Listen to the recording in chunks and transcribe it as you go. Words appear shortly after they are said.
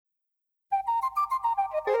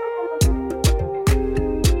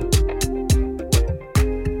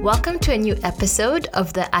Welcome to a new episode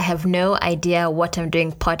of the I Have No Idea What I'm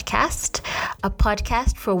Doing podcast, a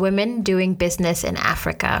podcast for women doing business in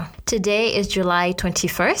Africa. Today is July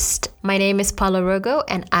 21st. My name is Paula Rogo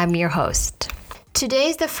and I'm your host. Today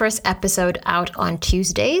is the first episode out on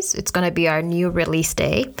Tuesdays. It's going to be our new release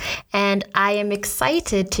day. And I am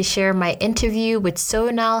excited to share my interview with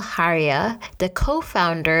Sonal Haria, the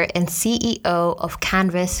co-founder and CEO of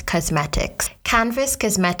Canvas Cosmetics. Canvas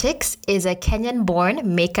Cosmetics is a Kenyan-born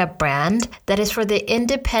makeup brand that is for the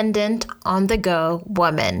independent, on-the-go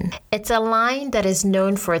woman. It's a line that is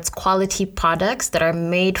known for its quality products that are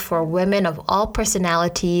made for women of all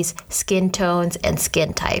personalities, skin tones, and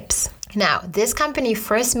skin types. Now, this company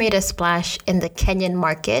first made a splash in the Kenyan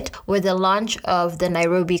market with the launch of the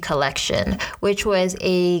Nairobi collection, which was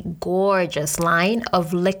a gorgeous line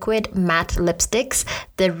of liquid matte lipsticks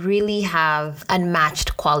that really have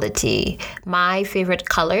unmatched quality. My favorite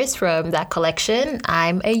colors from that collection,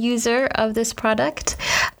 I'm a user of this product.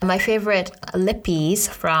 My favorite lippies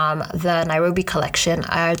from the Nairobi collection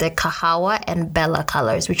are the Kahawa and Bella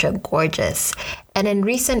colors, which are gorgeous. And in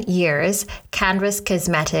recent years, Canvas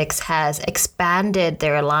Cosmetics has expanded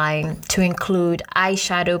their line to include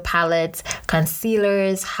eyeshadow palettes,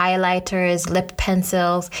 concealers, highlighters, lip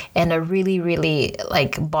pencils, and a really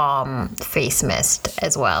bomb face mist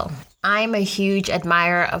as well. I'm a huge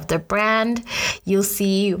admirer of the brand. You'll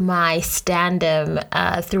see my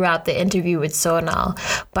stand-up throughout the interview with Sonal.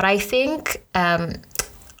 But I think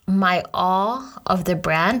my awe of the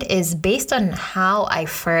brand is based on how I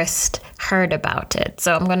first heard about it.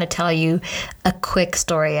 So I'm going to tell you a quick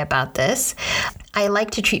story about this. I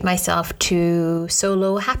like to treat myself to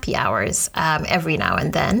solo happy hours every now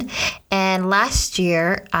and then. And last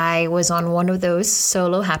year, I was on one of those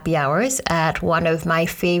solo happy hours at one of my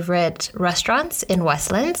favorite restaurants in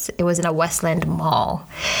Westlands. It was in a Westland mall.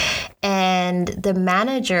 And the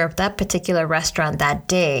manager of that particular restaurant that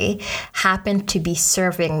day happened to be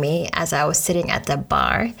serving me as I was sitting at the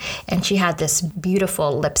bar. And she had this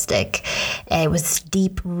beautiful lipstick. And it was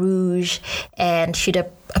deep rouge. And she'd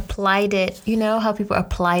applied it, you know how people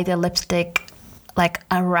apply their lipstick like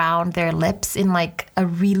around their lips in like a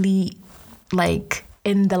really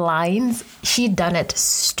in the lines. She'd done it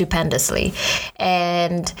stupendously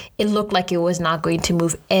and it looked like it was not going to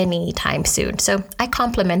move anytime soon. So I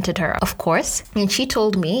complimented her, of course, and she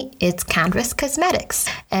told me it's Canvas Cosmetics.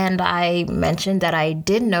 And I mentioned that I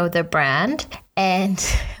did know the brand. And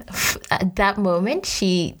at that moment,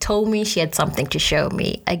 she told me she had something to show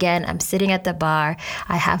me. Again, I'm sitting at the bar.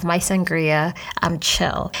 I have my sangria. I'm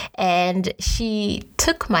chill. And she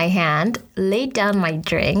took my hand, laid down my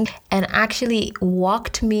drink, and actually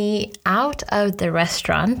walked me out of the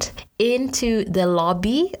restaurant into the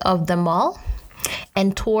lobby of the mall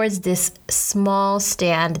and towards this small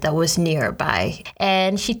stand that was nearby.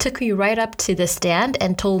 And she took me right up to the stand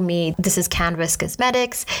and told me this is Canvas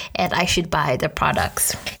Cosmetics and I should buy the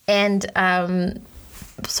products. And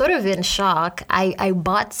sort of in shock, I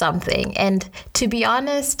bought something. And to be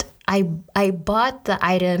honest, I bought the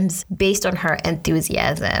items based on her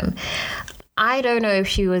enthusiasm. I don't know if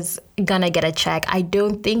she was gonna get a check. I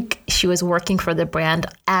don't think she was working for the brand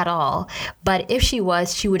at all. But if she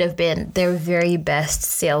was, she would have been their very best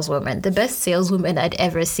saleswoman, the best saleswoman I'd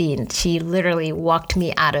ever seen. She literally walked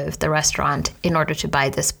me out of the restaurant in order to buy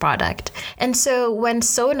this product. And so when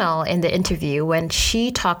Sonal in the interview, when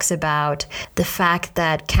she talks about the fact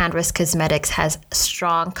that Canvas Cosmetics has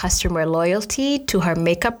strong customer loyalty to her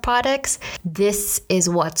makeup products, this is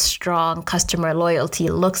what strong customer loyalty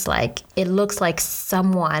looks like. It looks like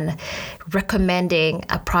someone recommending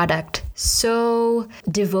a product so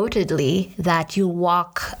devotedly that you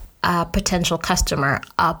walk a potential customer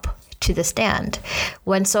up to the stand.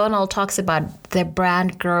 When Sonal talks about the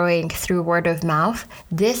brand growing through word of mouth,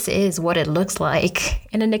 this is what it looks like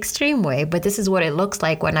in an extreme way, but this is what it looks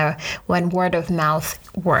like when word of mouth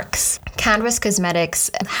works. Canvas Cosmetics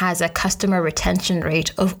has a customer retention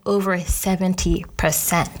rate of over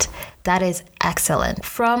 70%. That is excellent.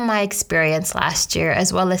 From my experience last year,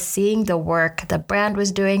 as well as seeing the work the brand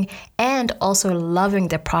was doing and also loving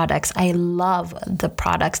the products, I love the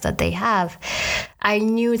products that they have. I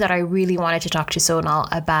knew that I really wanted to talk to Sonal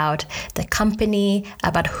about the company,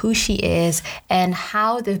 about who she is, and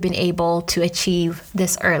how they've been able to achieve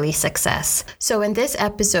this early success. So in this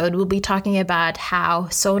episode, we'll be talking about how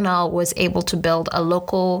Sonal was able to build a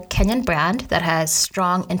local Kenyan brand that has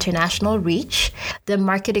strong international reach, the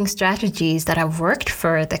marketing strategies that have worked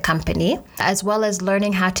for the company, as well as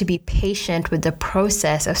learning how to be patient with the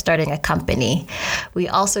process of starting a company. We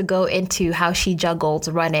also go into how she juggled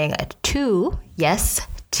running two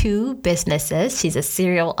 2 businesses. She's a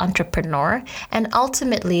serial entrepreneur, and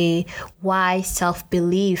ultimately why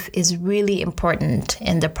self-belief is really important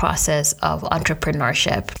in the process of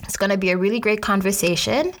entrepreneurship. It's going to be a really great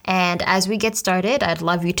conversation. And as we get started, I'd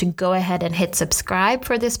love you to go ahead and hit subscribe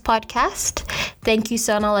for this podcast. Thank you,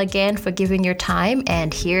 Sonal, again for giving your time.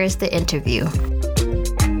 And here's the interview.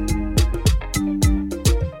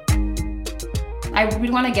 I really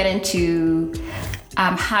want to get into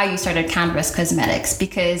how you started Canvas Cosmetics,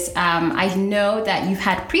 because I know that you've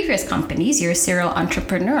had previous companies. You're a serial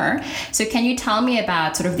entrepreneur. So can you tell me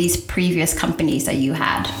about sort of these previous companies that you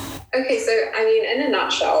had? Okay, so I mean, in a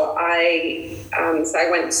nutshell, I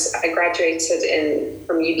graduated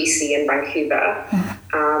from UBC in Vancouver.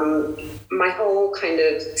 My whole kind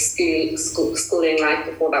of schooling life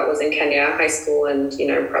before that was in Kenya, high school and,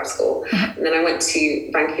 prep school. And then I went to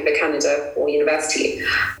Vancouver, Canada for university.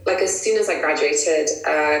 Like as soon as I graduated,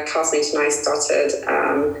 a classmate and I started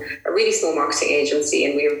a really small marketing agency,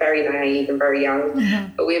 and we were very naive and very young,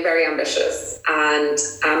 but we were very ambitious. And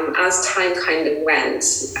as time kind of went,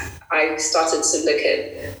 I started to look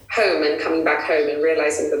at home and coming back home and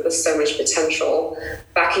realizing that there's so much potential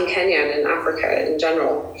back in Kenya and in Africa in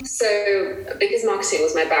general. So because marketing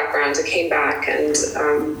was my background, I came back and I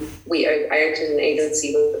opened an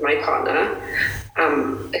agency with my partner,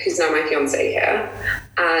 who's now my fiance here.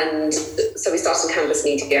 And so we started Canvas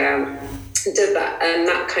Media, did that, and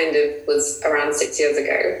that kind of was around 6 years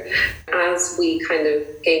ago. As we kind of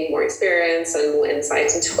gained more experience and more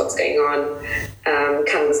insight into what's going on,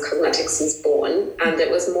 Canvas Cosmetics was born, and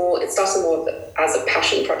it started more as a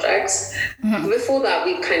passion project. Before that,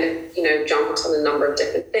 we kind of, jumped on a number of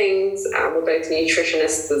different things. We're both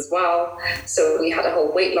nutritionists as well. So we had a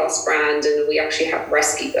whole weight loss brand, and we actually have a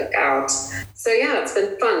recipe book out. So yeah, it's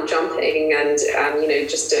been fun jumping and,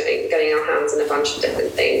 just getting our hands in a bunch of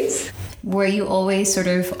different things. Were you always sort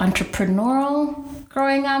of entrepreneurial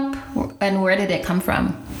growing up, and where did it come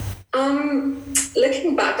from?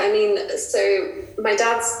 Looking back, I mean, so my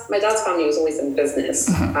dad's family was always in business.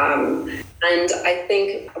 And I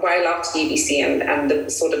think what I loved UBC and the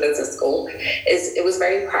sort of business school is it was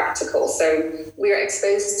very practical. So we were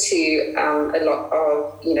exposed to a lot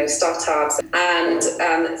of, startups. And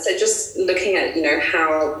so just looking at,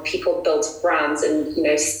 how people built brands and,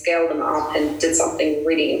 scaled them up and did something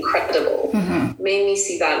really incredible made me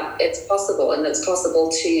see that it's possible. And it's possible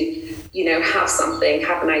to,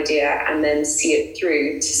 have an idea and then see it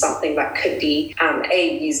through to something that could be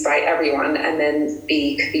A, used by everyone, and then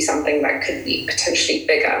B, could be something that could be potentially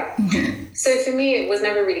bigger. So for me, it was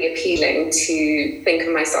never really appealing to think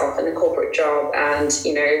of myself in a corporate job and,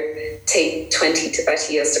 take 20 to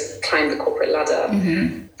 30 years to climb the corporate ladder.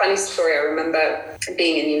 Funny story, I remember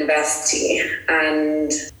being in university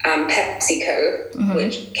and PepsiCo,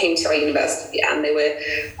 which came to our university, and they were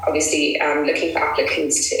obviously looking for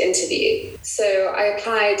applicants to interview. So I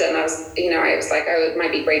applied, and I was like, it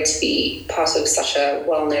might be great to be part of such a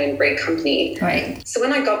well-known, great company. Right. So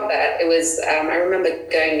when I got there, it was, I remember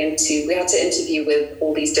we had to interview with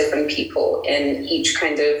all these different people in each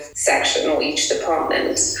kind of section or each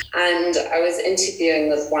department. And I was interviewing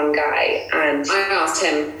with one guy, and I asked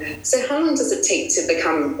him, so how long does it take to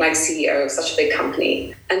become like CEO of such a big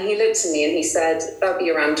company? And he looked at me and he said, that'll be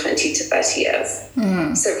around 20 to 30 years.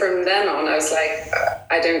 So from then on, I was like,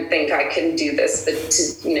 I don't think I can do this, but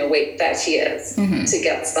to, wait 30 years to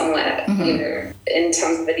get somewhere, in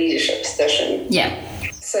terms of a leadership position. Yeah.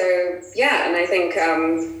 So, yeah, and I think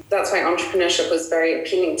that's why entrepreneurship was very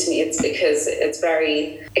appealing to me. It's because it's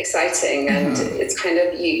very exciting and it's kind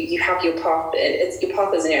of, you have your path, your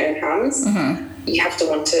path is in your own hands. You have to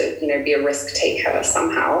want to, be a risk taker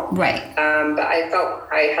somehow. Right. But I felt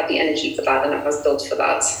I had the energy for that and I was built for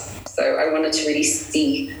that. So I wanted to really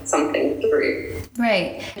see something through.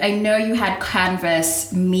 Right. I know you had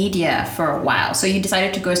Canvas Media for a while. So you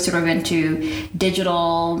decided to go sort of into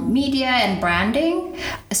digital media and branding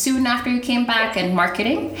soon after you came back, and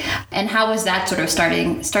marketing. And how was that sort of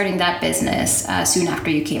starting that business soon after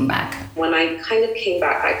you came back? When I kind of came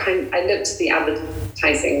back, I looked at the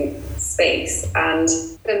advertising space, and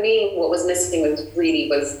for me, what was missing was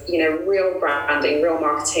real branding, real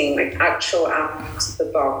marketing, like actual out of the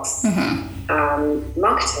box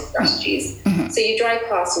marketing strategies. So you drive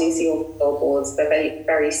past and you see all the billboards, they're very,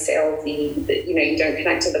 very salesy, you don't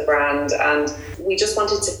connect to the brand. And we just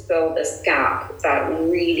wanted to fill this gap that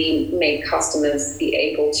really made customers be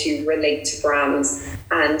able to relate to brands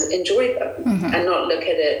and enjoy them and not look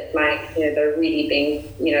at it like, they're really being,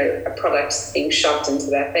 a product being shoved into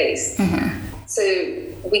their face. So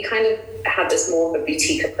we kind of had this more of a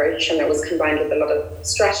boutique approach, and it was combined with a lot of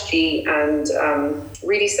strategy and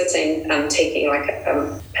really sitting and taking like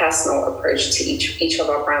a personal approach to each of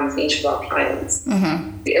our brands and each of our clients.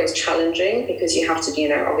 Mm-hmm. It was challenging because you have to,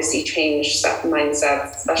 obviously change certain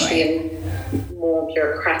mindsets, especially in more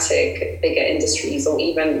bureaucratic, bigger industries, or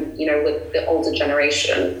even, with the older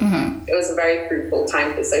generation. Mm-hmm. It was a very fruitful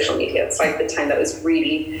time for social media. It's like the time that was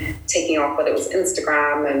really taking off, whether it was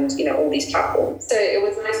Instagram and, all these platforms. So it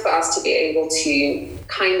was nice for us to be able to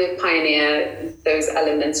kind of pioneer those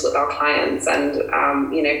elements with our clients and,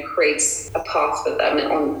 create a path for them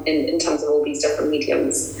in terms of all these different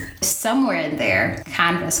mediums. Somewhere in there,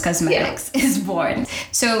 Canvas Cosmetics is born.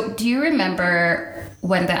 So do you remember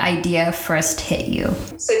when the idea first hit you?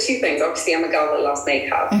 So two things. Obviously, I'm a girl that loves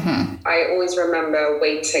makeup. Mm-hmm. I always remember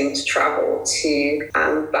waiting to travel to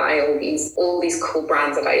buy all these cool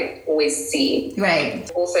brands that I always see. Right.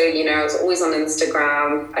 Also, I was always on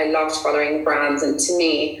Instagram. I loved following brands. And to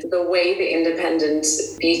me, the way the independent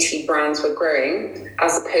beauty brands were growing,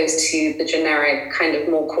 as opposed to the generic kind of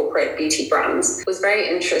more corporate beauty brands, was very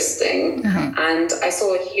interesting. Mm-hmm. And I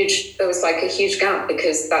saw there was like a huge gap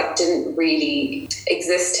because that didn't really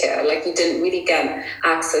exist here. Like you didn't really get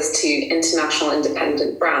access to international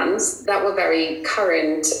independent brands that were very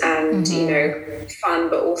current and, fun,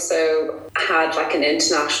 but also had like an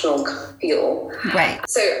international feel. Right.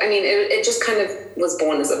 So, it just kind of was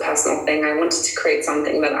born as a personal thing. I wanted to create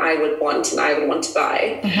something that I would want and I would want to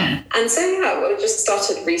buy. Mm-hmm. And so, we just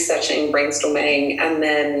started researching, brainstorming, and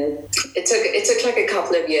then it took like a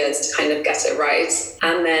couple of years to kind of get it right.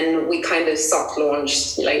 And then we kind of soft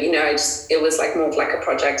launched, it was like more of like a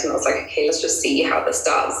project, and I was like, okay, let's just see how this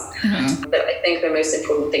does. Mm-hmm. But I think the most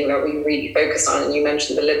important thing that we really focused on, and you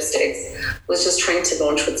mentioned the lipsticks, was just trying to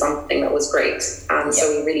launch with something that was great. And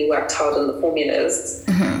so we really worked hard on the formulas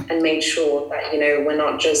and made sure that, we're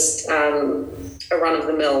not just a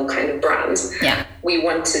run-of-the-mill kind of brand. Yeah. We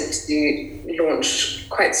wanted to launch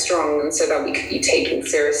quite strong and so that we could be taken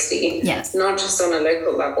seriously. Yes. Not just on a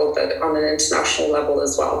local level, but on an international level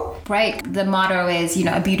as well. Right. The motto is,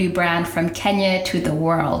 a beauty brand from Kenya to the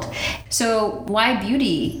world. So why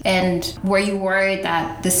beauty? And were you worried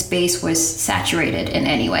that the space was saturated in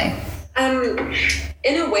any way?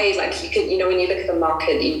 In a way, like you can, when you look at the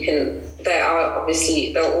market, there'll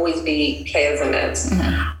always be players in it.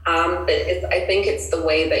 Mm-hmm. But I think it's the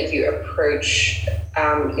way that you approach,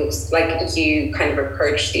 you kind of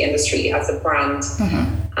approach the industry as a brand,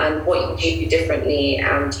 mm-hmm. and what you do differently,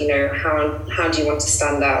 and how do you want to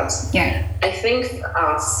stand out? Yeah. I think for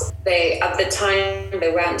us, at the time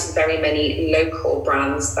there weren't very many local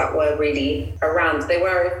brands that were really around. There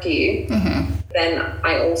were a few. Mm-hmm. Then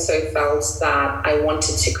I also felt that I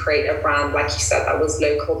wanted to create a brand, like you said, that was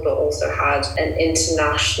local, but also had an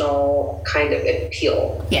international kind of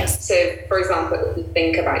appeal. Yes. So, for example, if you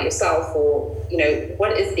think about yourself or,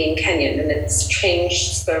 what is being Kenyan? And it's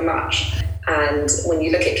changed so much. And when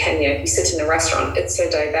you look at Kenya, if you sit in a restaurant, it's so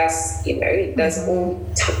diverse, there's all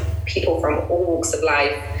people from all walks of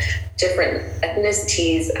life, different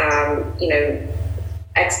ethnicities,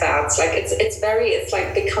 expats, like it's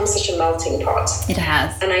like become such a melting pot. It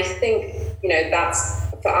has. And I think, that's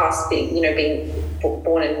for us being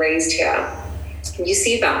born and raised here, you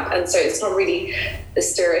see that. And so it's not really the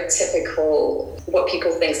stereotypical, what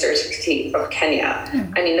people think stereotypically of Kenya.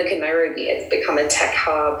 Mm. Look at Nairobi, it's become a tech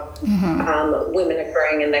hub. Mm-hmm. Women are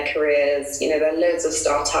growing in their careers. There are loads of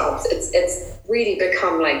startups. It's really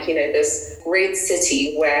become like, this great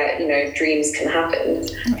city where, dreams can happen.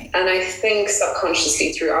 Right. And I think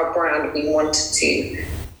subconsciously through our brand, we wanted to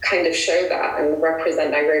kind of show that and represent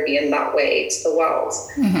Nairobi in that way to the world.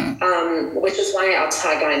 Mm-hmm. Which is why our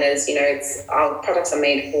tagline is, our products are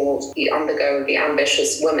made for the on-the-go, the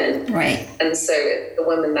ambitious woman. Right. And so the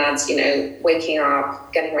woman that's, waking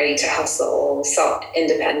up, getting ready to hustle,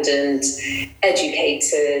 self-independent,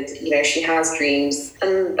 educated, she has dreams.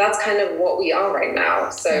 And that's kind of what we are right now.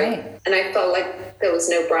 So, right. And I felt like there was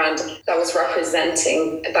no brand that was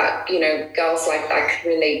representing that, girls like that could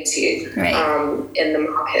relate to, right. In the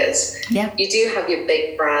market. Yeah. You do have your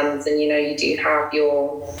big brands and, you do have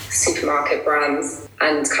your supermarket brands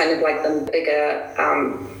and kind of like the bigger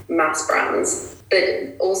mass brands.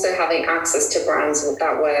 But also having access to brands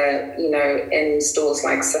that were, in stores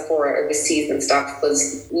like Sephora overseas and stuff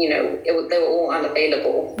was, they were all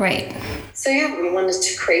unavailable. Right. So we wanted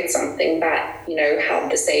to create something that,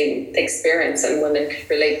 had the same experience and women could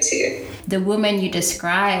relate to. The woman you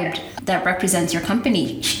described that represents your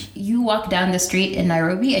company, you you walk down the street in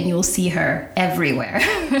Nairobi and you'll see her everywhere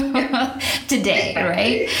today,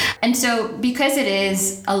 right? And so because it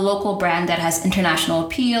is a local brand that has international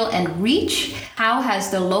appeal and reach, how has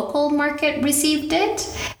the local market received it?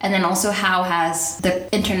 And then also how has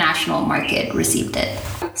the international market received it?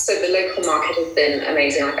 So the local market has been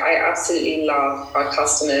amazing. Like, I absolutely love our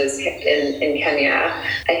customers in Kenya.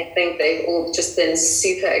 I think they've all just been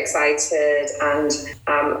super excited. And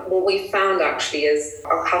what we found actually is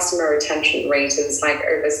our customer retention rate is like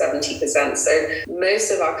over 70%. So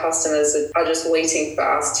most of our customers are just waiting for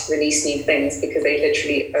us to release new things because they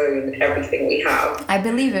literally own everything we have. I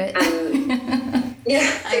believe it. And yeah,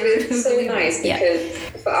 it was so nice because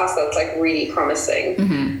for us that's like really promising.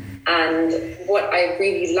 Mm-hmm. And what I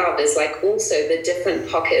really love is like also the different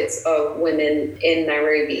pockets of women in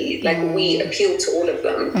Nairobi. Like we appeal to all of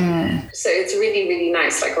them. So it's really, really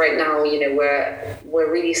nice. Like right now, you know,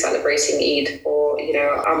 we're really celebrating Eid for, you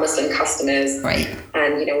know, our Muslim customers. Right.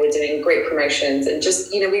 And, you know, we're doing great promotions and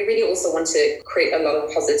just, you know, we really also want to create a lot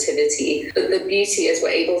of positivity. But the beauty is we're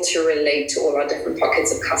able to relate to all our different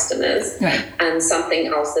pockets of customers. Right. And something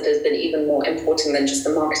else that has been even more important than just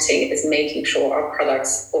the marketing is making sure our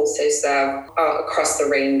products also serve our across the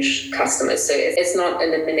range customers. So it's not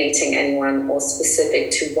eliminating anyone or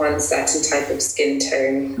specific to one certain type of skin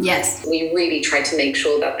tone. Yes. We really try to make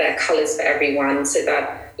sure that there are colors for everyone so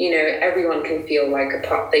that, you know, everyone can feel like a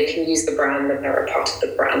part, they can use the brand and they're a part of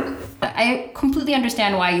the brand. I completely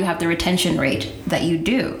understand why you have the retention rate that you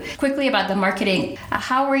do. Quickly about the marketing,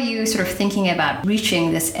 how are you sort of thinking about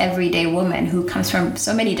reaching this everyday woman who comes from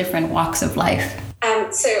so many different walks of life?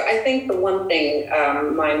 So I think the one thing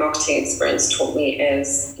my marketing experience taught me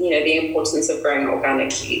is, you know, the importance of growing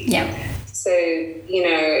organically. Yeah. So, you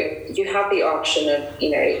know, you have the option of, you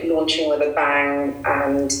know, launching with a bang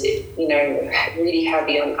and, you know, really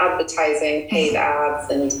heavy on advertising, paid ads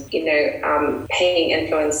and, you know, paying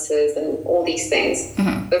influencers and all these things.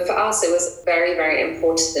 Mm-hmm. But for us, it was very, very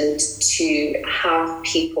important to have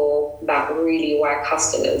people that really were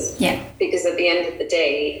customers. Yeah. Because at the end of the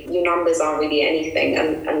day, your numbers aren't really anything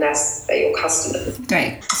unless they're your customers.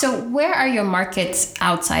 Right. So where are your markets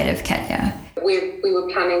outside of Kenya? We were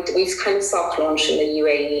planning to, we've kind of soft launched in the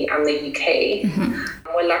UAE and the UK.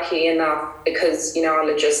 Mm-hmm. We're lucky enough because, you know, our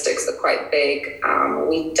logistics are quite big.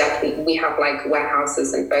 We have like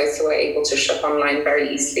warehouses in both, so we're able to ship online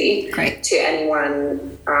very easily. Great. To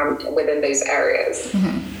anyone within those areas.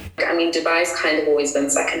 Mm-hmm. I mean, Dubai's kind of always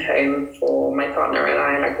been second home for my partner and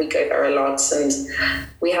I. Like, we go there a lot, and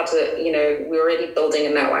we had to, you know, we were already building a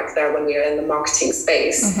network there when we were in the marketing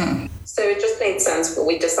space. Mm-hmm. So it just made sense. What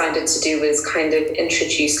we decided to do was kind of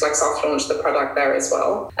introduce, like, soft launch the product there as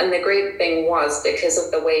well. And the great thing was, because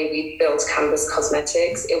of the way we built Canvas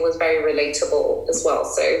Cosmetics, it was very relatable as well.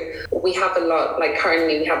 So we have a lot, like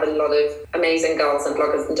currently we have a lot of amazing girls and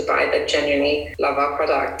bloggers in Dubai that genuinely love our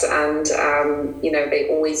product, and you know, they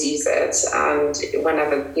always use it, and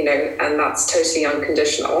whenever, you know, and that's totally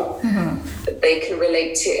unconditional. Mm-hmm. They can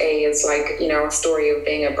relate to as like, you know, a story of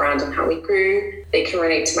being a brand and how we grew. They can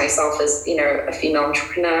relate to myself as, you know, a female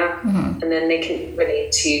entrepreneur. Mm-hmm. And then they can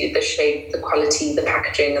relate to the shape, the quality, the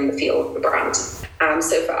packaging, and the feel of the brand.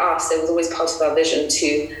 So for us, it was always part of our vision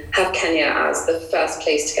to have Kenya as the first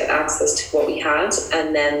place to get access to what we had,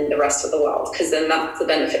 and then the rest of the world, because then that's the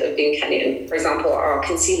benefit of being Kenyan. For example, our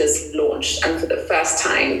concealers launched, and for the first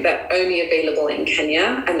time, they're only available in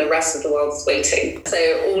Kenya, and the rest of the world is waiting. So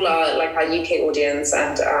all our UK audience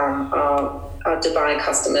and our Dubai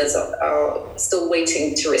customers are still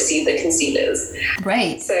waiting to receive the concealers.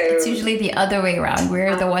 Right. So it's usually the other way around.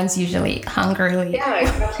 We're the ones usually hungrily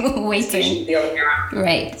exactly. waiting. It's usually the other way around.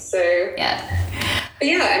 Right. So yeah. But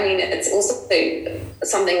yeah, I mean, it's also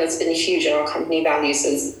something that's been huge in our company values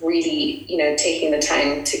is really, you know, taking the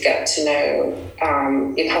time to get to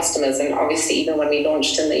know your customers. And obviously, even when we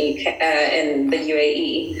launched in the UK, in the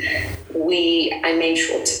UAE, I made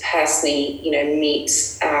sure to personally, you know, meet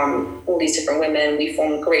all these different women. We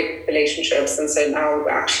formed great relationships, and so now we're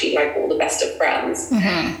actually like all the best of friends.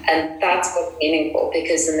 Mm-hmm. And that's what's meaningful,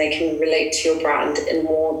 because then they can relate to your brand in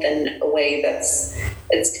more than a way that's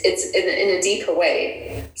it's in a deeper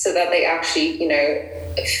way, so that they actually, you know,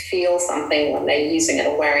 feel something when they're using it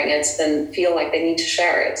or wearing it, and feel like they need to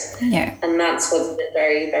share it. Yeah. And that's what's been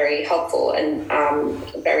very, very helpful and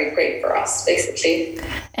very great for us, basically.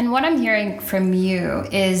 And what I'm hearing from you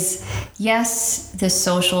is, yes, there's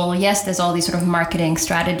social, yes, there's all these sort of marketing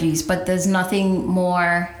strategies, but there's nothing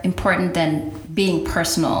more important than being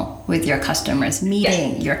personal with your customers,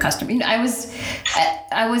 meeting your customers. You know,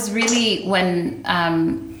 I was really, when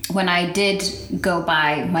I did go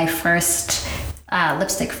buy my first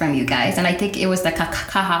lipstick from you guys, and I think it was the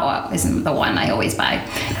Kahawa is the one I always buy.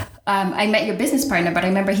 I met your business partner, but I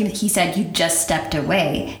remember he said you just stepped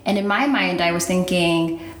away. And in my mind, I was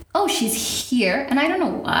thinking, oh, she's here. And I don't know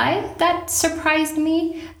why that surprised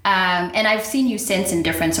me. And I've seen you since in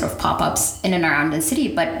different sort of pop-ups in and around the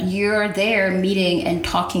city, but you're there meeting and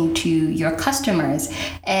talking to your customers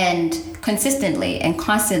and consistently and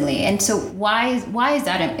constantly. And so why is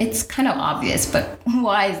that? It's kind of obvious, but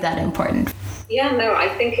why is that important? Yeah, no, I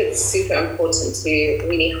think it's super important to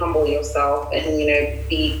really humble yourself and,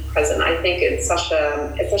 be present. I think it's such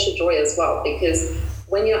a joy as well, because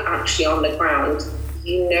when you're actually on the ground,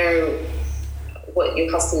 you know what your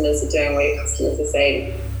customers are doing, what your customers are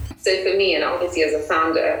saying. So for me, and obviously as a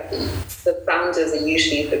founder, the founders are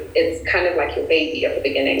usually, it's kind of like your baby at the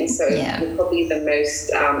beginning. So you're probably the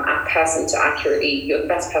most person to accurately, you're the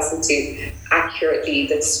best person to accurately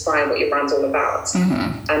describe what your brand's all about.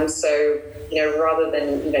 Mm-hmm. And so, rather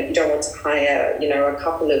than, you don't want to hire, a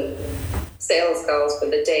couple of sales girls for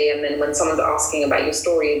the day, and then when someone's asking about your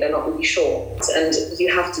story, they're not really sure. And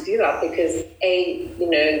you have to do that because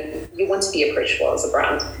you want to be approachable as a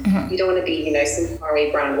brand. Mm-hmm. You don't want to be, some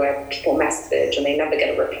faraway brand where people message and they never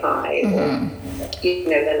get a reply. Mm-hmm. Or,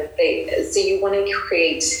 so you want to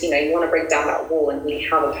create, you want to break down that wall and really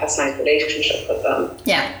have a personalized relationship with them.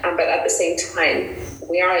 Yeah. But at the same time,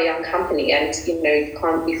 we are a young company, and you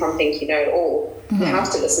can't think you know it all. Mm-hmm. You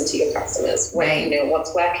have to listen to your customers.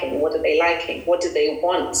 What's working, what are they liking, what do they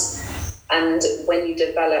want, and when you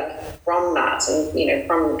develop from that, and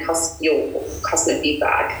from your customer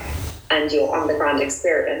feedback and your on the ground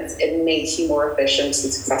experience, it makes you more efficient and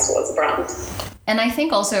successful as a brand. And I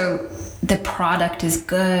think also the product is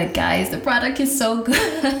good, guys. The product is so good.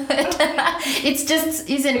 It's just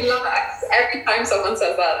isn't. I love that. Every time someone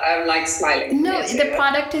says that, I'm like smiling. No, the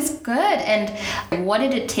product is good. And what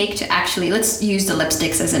did it take to actually, let's use the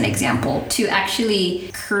lipsticks as an example, to actually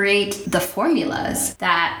create the formulas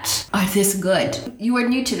that are this good? You were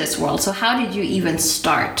new to this world, so how did you even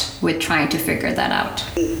start with trying to figure that out?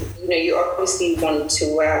 You obviously want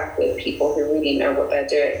to work with people who really know what they're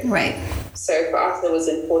doing. Right. So for us, it was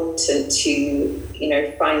important to,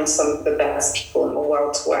 find some of the best people in the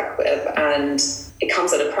world to work with. And it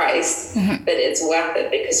comes at a price, mm-hmm. but it's worth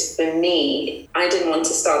it, because for me, I didn't want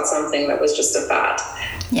to start something that was just a fad.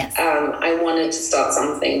 Yes. I wanted to start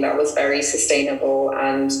something that was very sustainable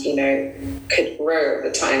and, could grow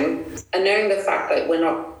over time. And knowing the fact that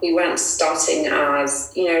we weren't starting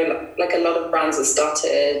as, like a lot of brands that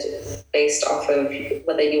started based off of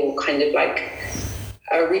whether you're kind of like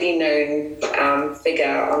a really known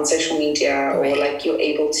figure on social media, or like you're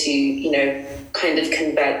able to, kind of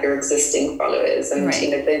convert your existing followers, and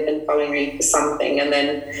they've been following you for something, and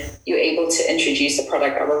then you're able to introduce a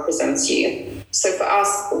product that represents you. So for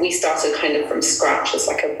us, we started kind of from scratch as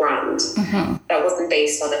like a brand mm-hmm. that wasn't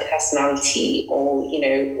based on a personality or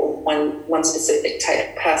one specific type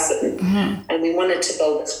of person. Mm-hmm. And we wanted to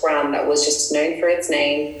build this brand that was just known for its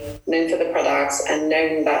name, known for the products, and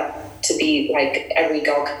known that to be like every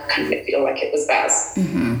girl could kind of feel like it was theirs.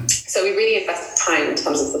 Mm-hmm. So we really invested time in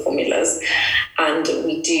terms of the formulas, and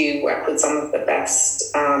we do work with some of the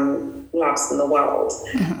best labs in the world.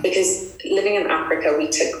 Mm-hmm. Because living in Africa, we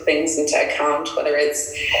took things into account, whether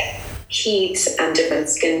it's heat and different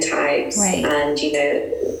skin types, and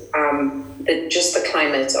just the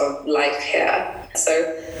climate of life here. So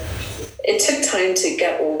it took time to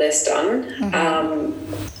get all this done. Mm-hmm.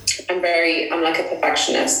 I'm like a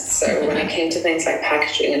perfectionist. So when it came to things like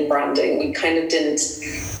packaging and branding, we kind of didn't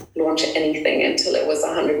launch anything until it was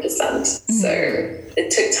 100%. Mm-hmm. So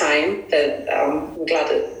it took time, but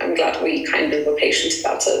I'm glad we kind of were patient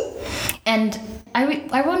about it. And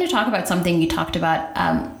I want to talk about something you talked about,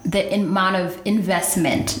 the amount of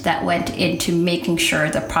investment that went into making sure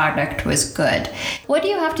the product was good. What do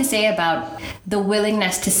you have to say about the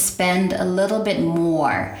willingness to spend a little bit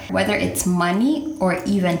more, whether it's money or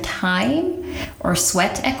even time or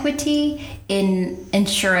sweat equity, in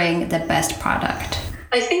ensuring the best product?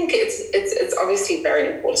 I think it's obviously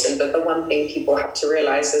very important, but the one thing people have to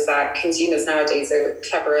realize is that consumers nowadays are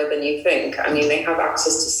cleverer than you think. I mean, they have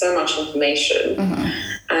access to so much information,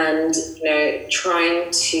 mm-hmm. and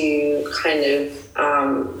trying to kind of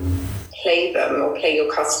play them or play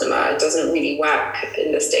your customer doesn't really work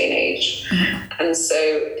in this day and age. Mm-hmm. And so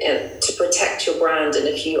to protect your brand, and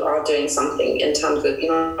if you are doing something in terms of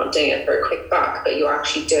you're not doing it for a quick buck, but you're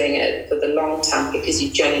actually doing it for the long term because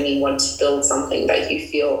you genuinely want to build something that you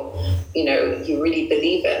feel you really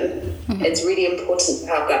believe in, mm-hmm. it's really important to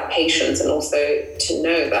have that patience, and also to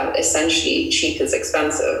know that essentially cheap is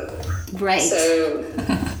expensive. Right. So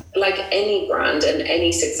like any brand and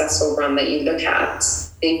any successful brand that you look at,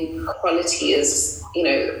 the quality is, you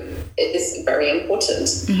know, is very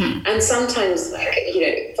important. And sometimes, like, you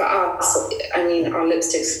know, for us, I mean, our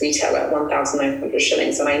lipsticks retail at 1,900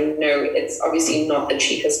 shillings, and I know it's obviously not the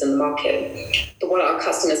cheapest in the market. But what our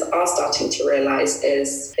customers are starting to realize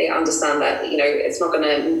is they understand that, you know, it's not going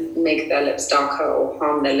to make their lips darker or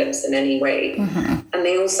harm their lips in any way. And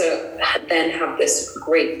they also then have this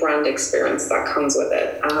great brand experience that comes with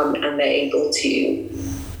it, and they're able to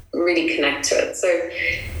really connect to it. So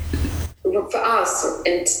for us,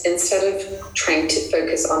 instead of trying to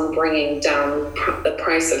focus on bringing down the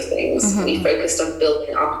price of things, we focused on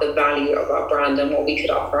building up the value of our brand and what we could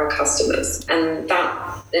offer our customers. And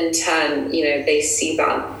that, in turn, you know, they see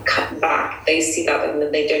that cut back. They see that, and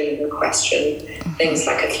then they don't even question things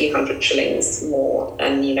like a few hundred shillings more,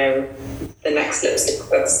 and, you know, the next lipstick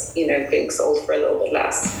that's, you know, being sold for a little bit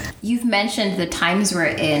less. You've mentioned the times we're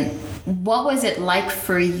in. What was it like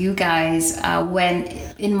for you guys when,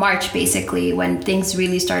 in March, basically, when things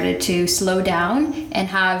really started to slow down, and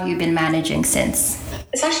how have you been managing since?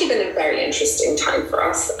 It's actually been a very interesting time for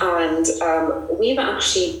us, and we've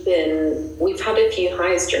had a few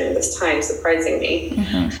highs during this time, surprisingly.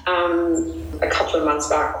 A couple of months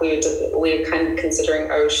back, we were kind of considering,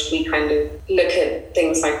 should we kind of look at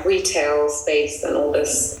things like retail space and all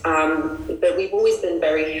this, but we've always been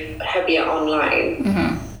very heavier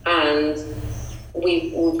online. And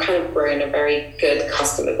we've kind of grown a very good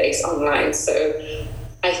customer base online. So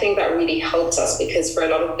I think that really helped us, because for a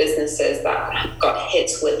lot of businesses that got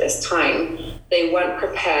hit with this time, they weren't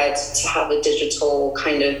prepared to have a digital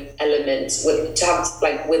kind of element, with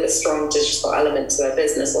a strong digital element to their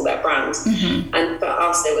business or their brand. And for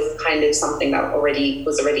us, it was kind of something that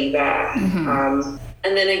was already there.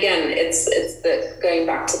 And then again, it's going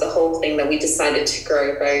back to the whole thing that we decided to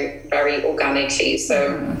grow very, very organically.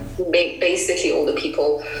 So basically all the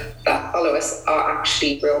people that follow us are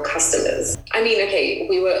actually real customers. I mean, okay,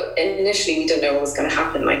 we didn't know what was going to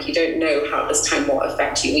happen. Like, you don't know how this time will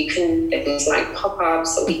affect you. We couldn't do things like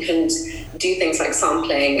pop-ups, or we couldn't do things like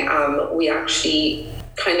sampling. We actually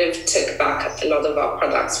kind of took back a lot of our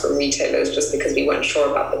products from retailers just because we weren't sure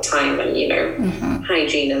about the time and, you know,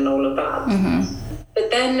 hygiene and all of that. But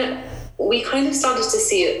then we kind of started to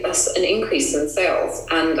see an increase in sales.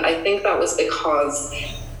 And I think that was because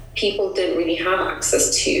people didn't really have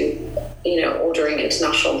access to, you know, ordering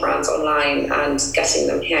international brands online and getting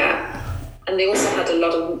them here. And they also had a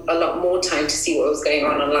lot more time to see what was going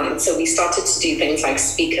on online. So we started to do things like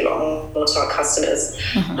speak a lot more to our customers.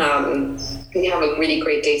 We have a really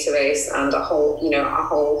great database, and our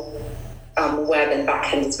whole web and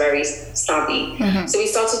backend is very savvy. So we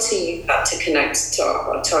started to use that to connect to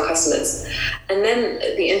our customers. And then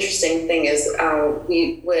the interesting thing is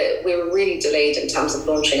we were really delayed in terms of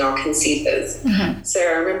launching our concealers. So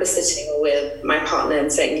I remember sitting with my partner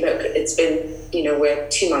and saying, look, it's been, you know, we're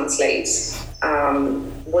 2 months late.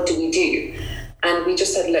 What do we do? And we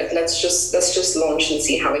just said, look, let's just launch and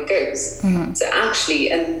see how it goes. So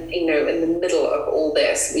actually, and you know, in the middle of all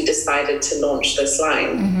this, we decided to launch this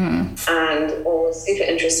line. And what was super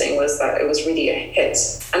interesting was that it was really a hit.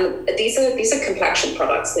 And these are complexion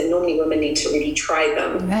products. That normally women need to really try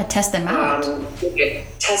them. Yeah, test them out.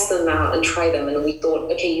 Test them out and try them. And we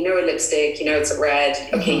thought, okay, you know a lipstick, you know it's a red.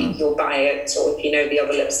 Okay, you'll buy it. Or if you know the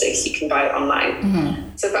other lipsticks, you can buy it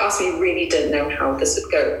online. So for us, we really didn't know how this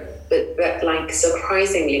would go. But like,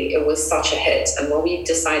 surprisingly, it was such a hit. And what we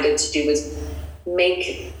decided to do was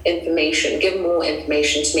give more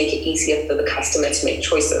information to make it easier for the customer to make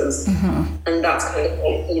choices. And that's kind of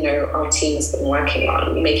what, you know, our team has been working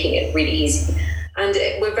on, making it really easy. And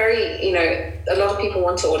we're very, you know, a lot of people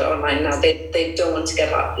want to order online now. They don't want to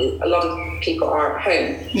get up. A lot of people are at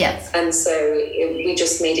home. Yes. And so we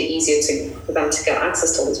just made it easier for them to get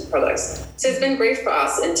access to all these products. So it's been great for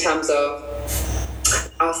us in terms of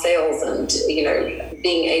our sales and, you know,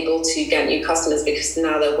 being able to get new customers, because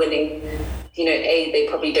now they're willing, you know, A, they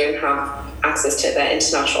probably don't have access to their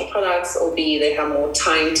international products, or B, they have more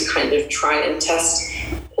time to kind of try and test,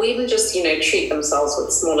 or even just, you know, treat themselves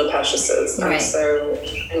with smaller purchases. Right. And so,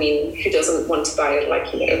 I mean, who doesn't want to buy,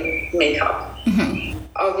 like, you know, makeup?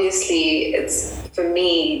 Obviously, for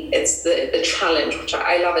me, it's the challenge, which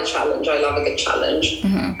I love a challenge. I love a good challenge,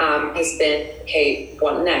 has been, okay,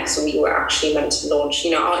 what next? We were actually meant to launch,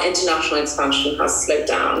 you know, our international expansion has slowed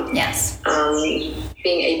down. Yes.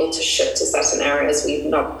 Being able to ship to certain areas,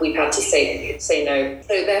 we've had to say no.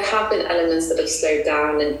 So there have been elements that have slowed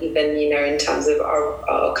down, and even, you know, in terms of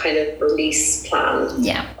our kind of release plan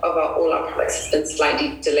of all our products has been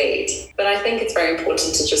slightly delayed. But I think it's very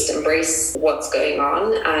important to just embrace what's going on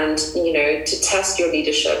on and, to test your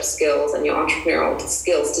leadership skills and your entrepreneurial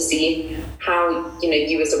skills to see how,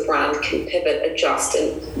 you as a brand can pivot, adjust,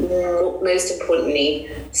 and most importantly,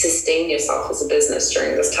 sustain yourself as a business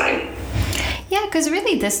during this time. Yeah, because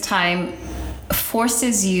really this time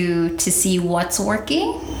forces you to see what's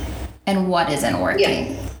working and what isn't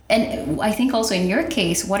working. Yeah. And I think also in your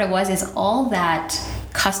case, what it was is all that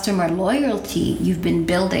customer loyalty you've been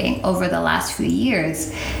building over the last few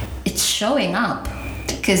years, it's showing up.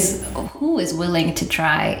 Because who is willing to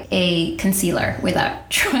try a concealer without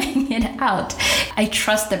trying it out? I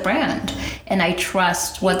trust the brand and I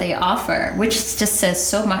trust what they offer, which just says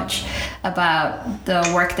so much about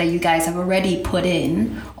the work that you guys have already put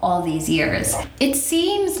in all these years. It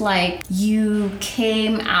seems like you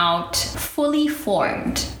came out fully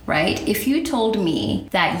formed, right? If you told me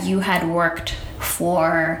that you had worked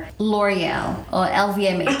for L'Oreal or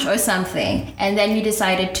LVMH or something, and then you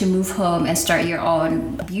decided to move home and start your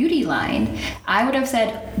own beauty line, I would have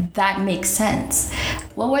said that makes sense.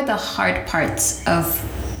 What were the hard parts of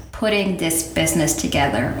putting this business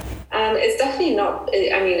together? It's definitely not,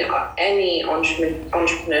 any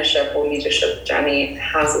entrepreneurship or leadership journey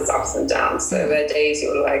has its ups and downs. So there are days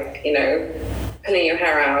you're like, pulling your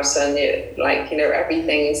hair out and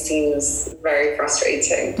everything seems very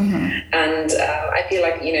frustrating. Mm-hmm. And I feel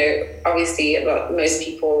like, obviously most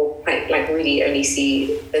people really only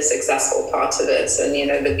see the successful part of it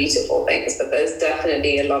and, the beautiful things, but there's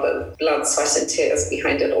definitely a lot of blood, sweat and tears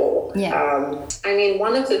behind it all. Yeah.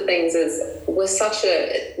 One of the things is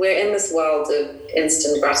we're in this world of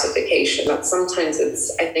instant gratification that sometimes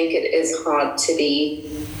I think it is hard to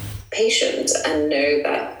be patient and know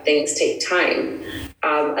that things take time.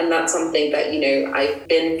 And that's something that, I've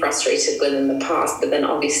been frustrated with in the past, but then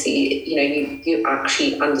obviously, you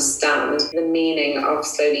actually understand the meaning of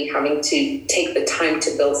slowly having to take the time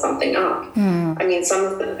to build something up. Some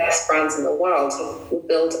of the best brands in the world have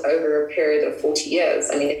built over a period of 40 years.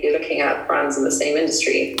 If you're looking at brands in the same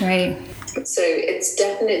industry. Right. So it's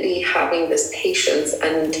definitely having this patience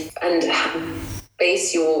and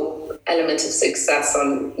base your element of success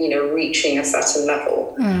on, reaching a certain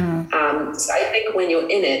level. So I think when you're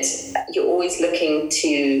in it, you're always looking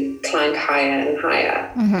to climb higher and higher.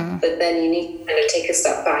 Mm-hmm. But then you need to kind of take a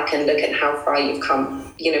step back and look at how far you've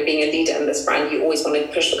come. Being a leader in this brand, you always want to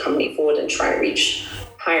push the company forward and try and reach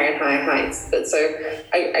higher and higher heights. But so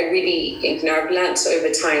I really, I've learned over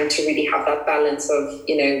time to really have that balance of,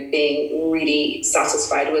 being really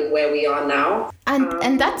satisfied with where we are now.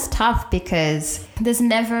 And that's tough because there's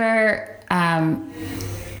never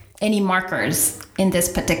any markers in this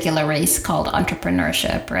particular race called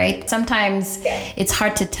entrepreneurship, right? Sometimes it's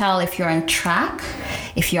hard to tell if you're on track,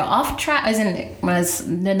 if you're off track, as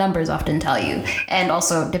the numbers often tell you, and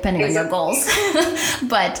also depending on your goals.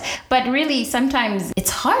 but really, sometimes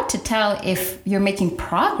it's hard to tell if you're making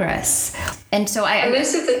progress. And so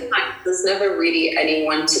most of the time, there's never really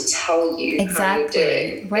anyone to tell you how you're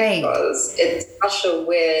doing, right? Because it's such a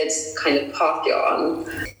weird kind of path you're on.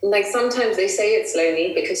 Sometimes they say it's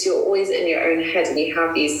lonely because you're always in your own head and you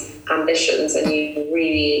have these ambitions and you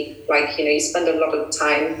really you spend a lot of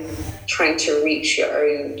time trying to reach your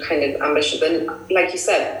own kind of ambition. But like you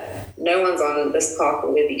said, no one's on this path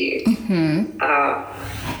with you.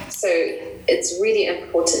 Mm-hmm. So it's really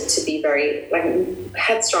important to be very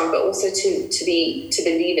headstrong, but also to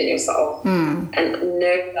believe in yourself and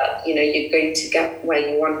know that you're going to get where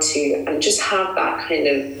you want to, and just have that kind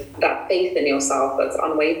of that faith in yourself that's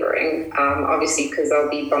unwavering. Obviously, because there'll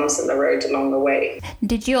be bumps in the road along the way.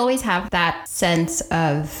 Did you always have that sense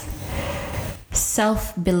of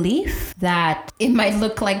self-belief that it might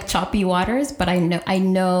look like choppy waters, but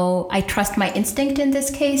I trust my instinct in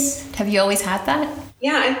this case? Have you always had that?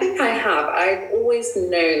 Yeah, I think I have. I've always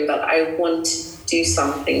known that I want to do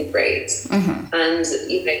something great. Mm-hmm. And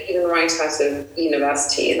even right out of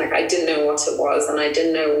university, I didn't know what it was, and I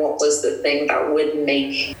didn't know what was the thing that would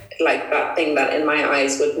make that thing that in my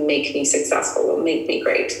eyes would make me successful or make me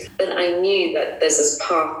great. But I knew that there's this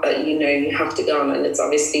path that you have to go on, and it's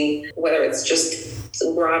obviously whether it's just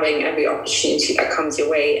grabbing every opportunity that comes your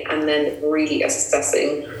way and then really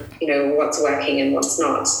assessing what's working and what's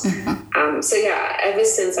not. Mm-hmm. So yeah, ever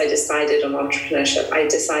since I decided on entrepreneurship, I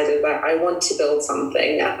decided that I want to build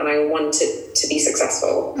something and I want it to be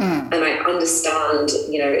successful. And I understand,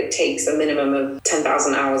 it takes a minimum of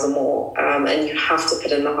 10,000 hours or more, and you have to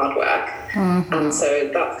put in the hard work. Mm-hmm. And so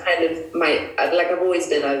that's kind of I've always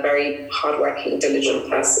been a very hardworking, diligent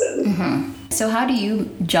person. Mm-hmm. So how do you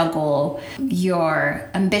juggle your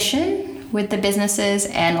ambition with the businesses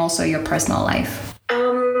and also your personal life?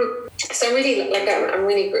 So So I'm really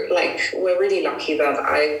we're really lucky that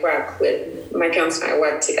I work with my fiance and I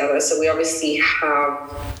work together. So we obviously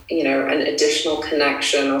have, an additional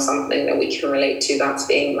connection or something that we can relate to. That's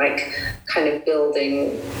being like kind of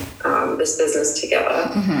building this business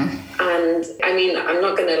together. And I mean, I'm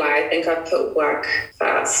not going to lie, I think I put work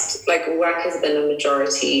first. Like work has been a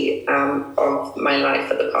majority of my life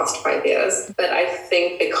for the past 5 years. But I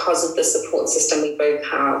think because of the support system we both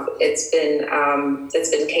have, it's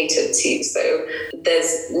been catered to. So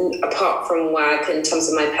there's, apart from work, in terms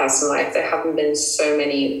of my personal life, there haven't been so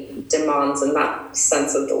many demands in that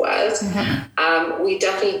sense of the word. We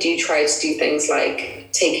definitely do try to do things like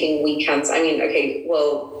taking weekends. I mean, okay,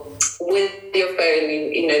 well, with your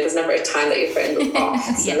phone, there's never a time that your phone goes off.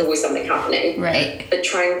 So there's always something happening. Right. But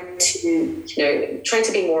trying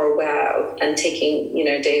to be more aware of and taking,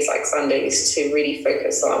 days like Sundays to really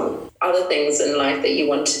focus on other things in life that you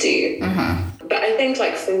want to do. But I think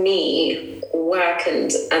like for me, work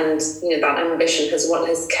and that ambition has what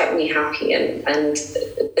has kept me happy and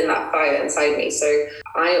been that fire inside me. So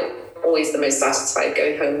I always the most satisfied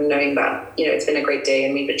going home knowing that it's been a great day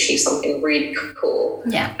and we've achieved something really cool,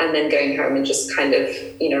 and then going home and just kind of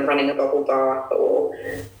running a bubble bath or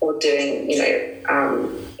doing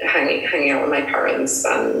hanging out with my parents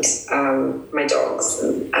and my dogs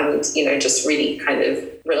and just really kind of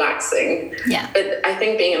relaxing. But I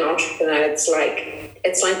think being an entrepreneur, it's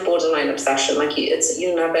like borderline obsession. Like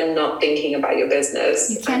you're never not thinking about your business.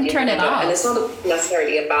 You can't turn it off. And it's not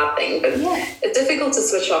necessarily a bad thing, but it's difficult to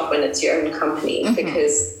switch off when it's your own company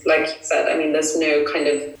because, like you said, I mean, there's no kind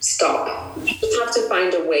of stop. You just have to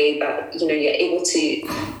find a way that, you're able to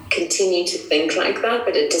continue to think like that,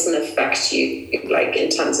 but it doesn't affect you, like in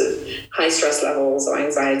terms of high stress levels or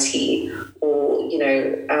anxiety or,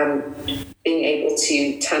 being able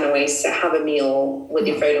to turn away to have a meal with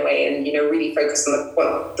your phone away and, really focus on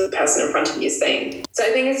what the person in front of you is saying. So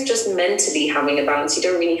I think it's just mentally having a balance. You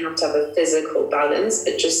don't really have to have a physical balance,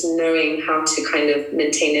 but just knowing how to kind of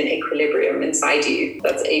maintain an equilibrium inside you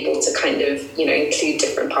that's able to kind of, include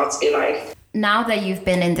different parts of your life. Now that you've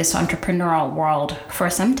been in this entrepreneurial world for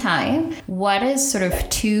some time, what is sort of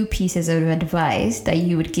 2 pieces of advice that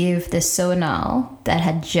you would give the Sonal that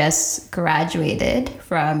had just graduated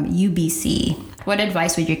from UBC? What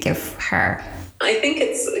advice would you give her? I think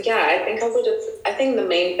I think the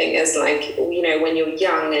main thing is like, when you're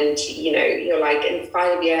young and, you're like, in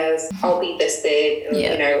 5 years, I'll be this big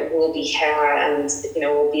and, we'll be here and,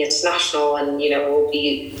 we'll be international and, we'll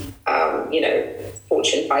be,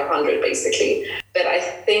 Fortune 500 basically. But I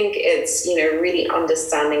think it's, really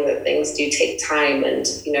understanding that things do take time and,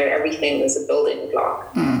 everything is a building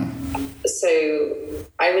block. So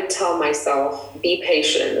I would tell myself, be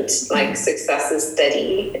patient, like success is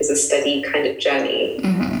a steady kind of journey.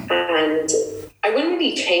 And I wouldn't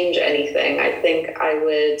really change anything. I think I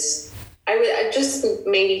would just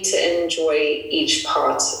maybe to enjoy each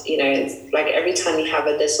part, like every time you have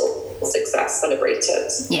a little success, celebrate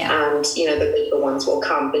it. And, the bigger ones will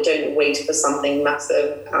come, but don't wait for something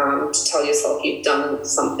massive to tell yourself you've done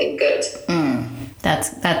something good.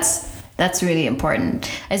 That's really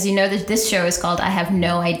important. As you know, this show is called I Have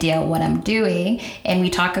No Idea What I'm Doing, and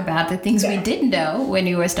we talk about the things we didn't know when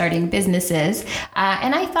we were starting businesses.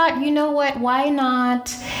 And I thought, you know what, why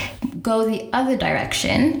not go the other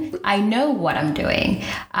direction? I know what I'm doing.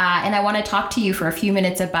 And I want to talk to you for a few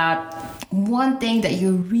minutes about one thing that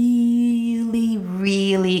you're really,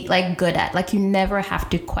 really like good at. Like you never have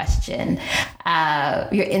to question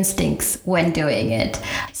your instincts when doing it.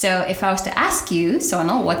 So if I was to ask you,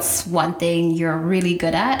 Sonal, what's one thing you're really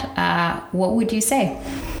good at? What would you say?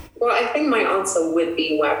 Well, I think my answer would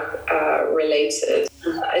be work related.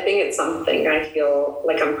 I think it's something I feel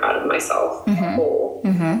like I'm proud of myself for.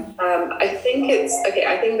 I think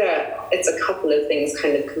it's a couple of things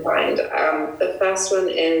kind of combined. The first one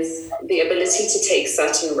is the ability to take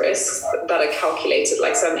certain risks that are calculated.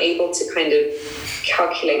 Like, so I'm able to kind of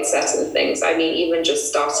calculate certain things. I mean, even just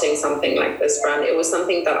starting something like this brand, it was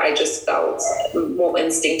something that I just felt more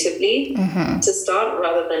instinctively to start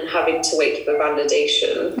rather than having to wait for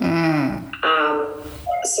validation.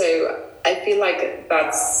 So I feel like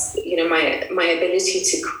that's, my ability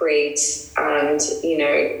to create and,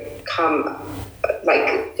 come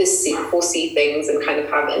like foresee things and kind of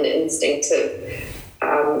have an instinctive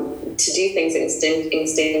to do things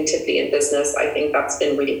instinctively in business. I think that's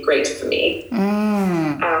been really great for me.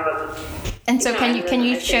 And so can you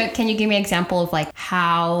give me an example of like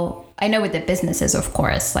how, I know with the businesses, of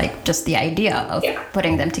course, like just the idea of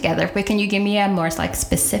putting them together, but can you give me a more like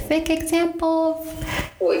specific example?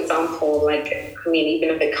 For example, like, I mean, even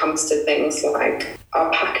if it comes to things like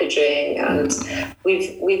our packaging, and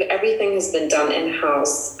we've everything has been done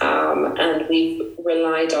in-house, and we've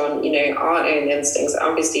relied on, you know, our own instincts.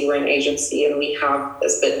 Obviously we're an agency and we have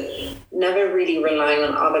this, but never really relying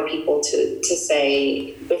on other people to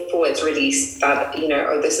say before it's released that, you know,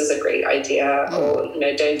 oh, this is a great idea, or, you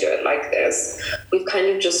know, don't do it like this. We've kind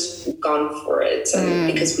of just gone for it,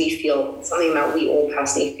 and because we feel something that we all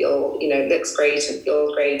personally feel, you know, looks great and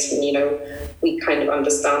feels great, and, you know, we kind of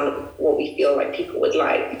understand what we feel like people would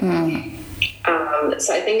like.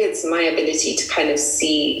 So I think it's my ability to kind of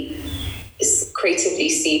creatively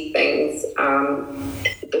see things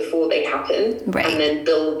before they happen, and then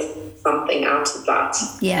build something out of that.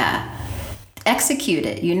 Yeah. Execute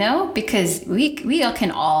it, you know, because we all can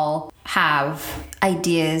all have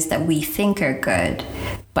ideas that we think are good,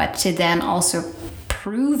 but to then also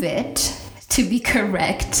prove it to be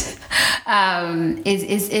correct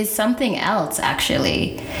is something else,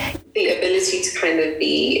 actually. The ability to kind of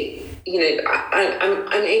be, you know,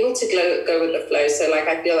 I'm able to go with the flow. So like,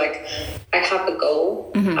 I feel like I have a goal,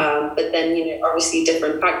 but then, you know, obviously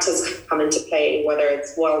different factors come into play, whether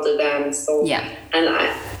it's world events or, and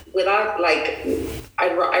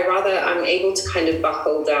I'm able to kind of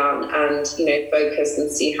buckle down and, you know, focus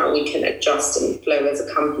and see how we can adjust and flow as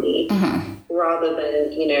a company, rather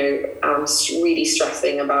than, you know, really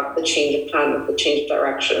stressing about the change of plan or the change of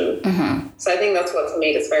direction. So I think that's what's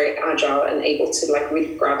made us very agile and able to like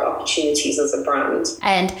really grab opportunities as a brand.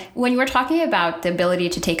 And when we're talking about the ability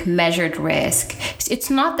to take measured risk, it's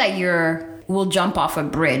not that we'll jump off a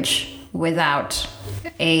bridge without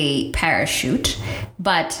a parachute,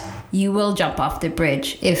 but you will jump off the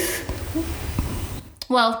bridge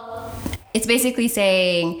it's basically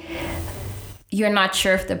saying you're not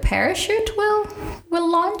sure if the parachute will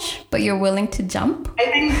launch, but you're willing to jump.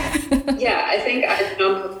 I think I'd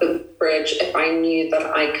jump off the bridge if I knew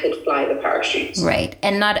that I could fly the parachute. Right.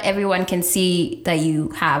 And not everyone can see that you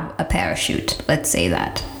have a parachute. Let's say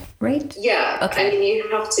that. Right? Yeah. Okay. I mean, you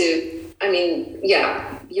have to,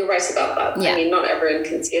 you're right about that. Yeah. I mean, not everyone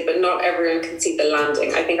can see it, but not everyone can see the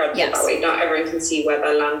landing. I think I'd put it that way. Not everyone can see where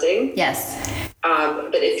they're landing. Yes.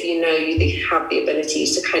 But if you know you have the ability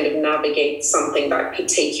to kind of navigate something that could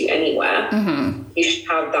take you anywhere, you should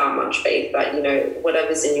have that much faith that, you know,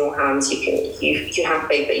 whatever's in your hands, you have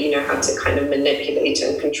faith that you know how to kind of manipulate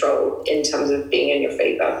and control in terms of being in your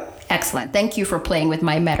favor. Excellent. Thank you for playing with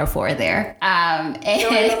my metaphor there.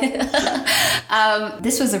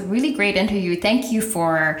 This was a really great interview. Thank you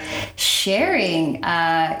for sharing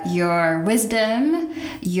your wisdom,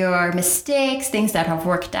 your mistakes, things that have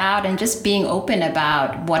worked out, and just being open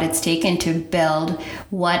about what it's taken to build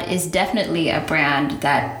what is definitely a brand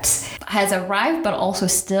that has arrived, but also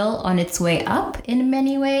still on its way up in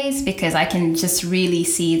many ways, because I can just really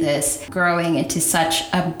see this growing into such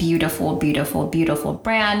a beautiful, beautiful, beautiful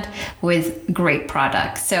brand with great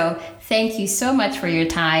products. So thank you so much for your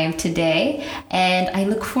time today. And I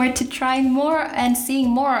look forward to trying more and seeing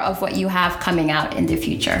more of what you have coming out in the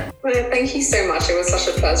future. Well, thank you so much. It was such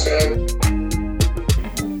a pleasure.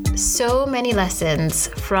 So many lessons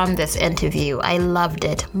from this interview. I loved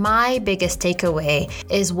it. My biggest takeaway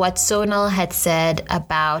is what Sonal had said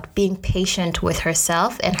about being patient with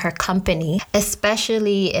herself and her company,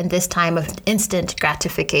 especially in this time of instant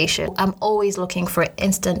gratification. I'm always looking for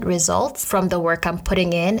instant results from the work I'm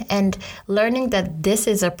putting in, and learning that this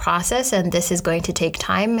is a process and this is going to take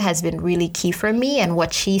time has been really key for me, and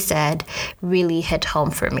what she said really hit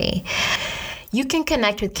home for me. You can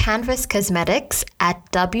connect with Canvas Cosmetics at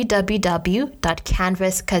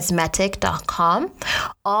www.canvascosmetic.com.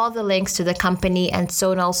 All the links to the company and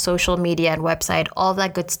Sonal's social media and website, all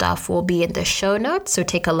that good stuff will be in the show notes, so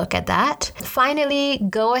take a look at that. Finally,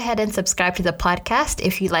 go ahead and subscribe to the podcast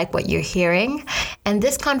if you like what you're hearing. And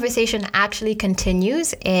this conversation actually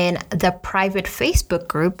continues in the private Facebook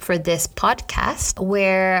group for this podcast,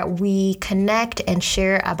 where we connect and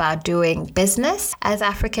share about doing business as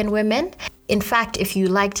African women. In fact, if you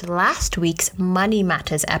liked last week's Money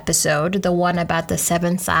Matters episode, the one about the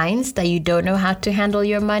 7 signs that you don't know how to handle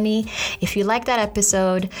your money, if you like that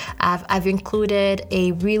episode, I've included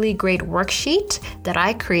a really great worksheet that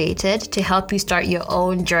I created to help you start your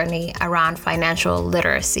own journey around financial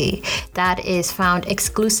literacy. That is found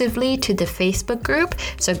exclusively to the Facebook group.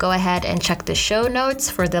 So go ahead and check the show notes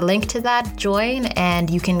for the link to that, join, and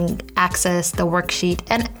you can access the worksheet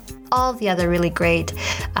and all the other really great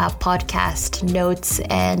podcast notes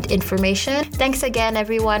and information. Thanks again,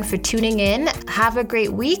 everyone, for tuning in. Have a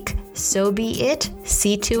great week. So be it.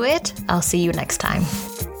 See to it. I'll see you next time.